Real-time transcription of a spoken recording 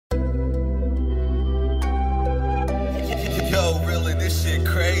shit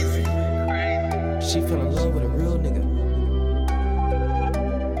crazy. She fell in love with a real nigga.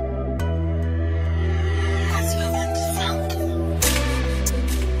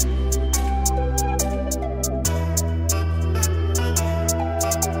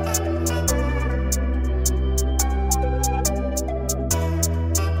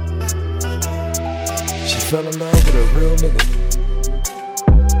 She fell in love with a real nigga.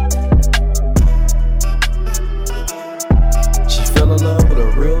 She fell in love with a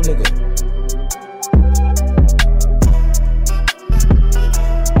real nigga.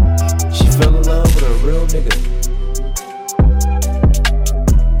 She fell in love with a real nigga.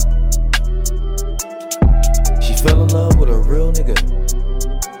 She fell in love with a real nigga.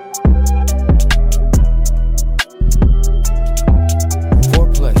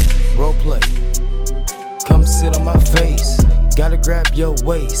 Foreplay, roleplay. Come sit on my face. Gotta grab your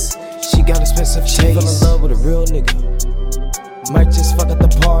waist. She got expensive taste. She fell in love with a real nigga. Might just fuck at the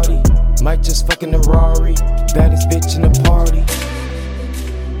party. Might just fuck in the Rari. Baddest bitch in the party.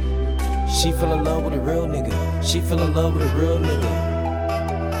 She fell in love with a real nigga. She fell in love with a real nigga.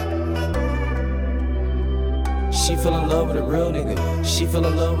 She fell in love with a real nigga. She fell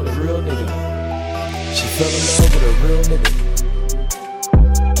in love with a real nigga. She fell in love with a real nigga.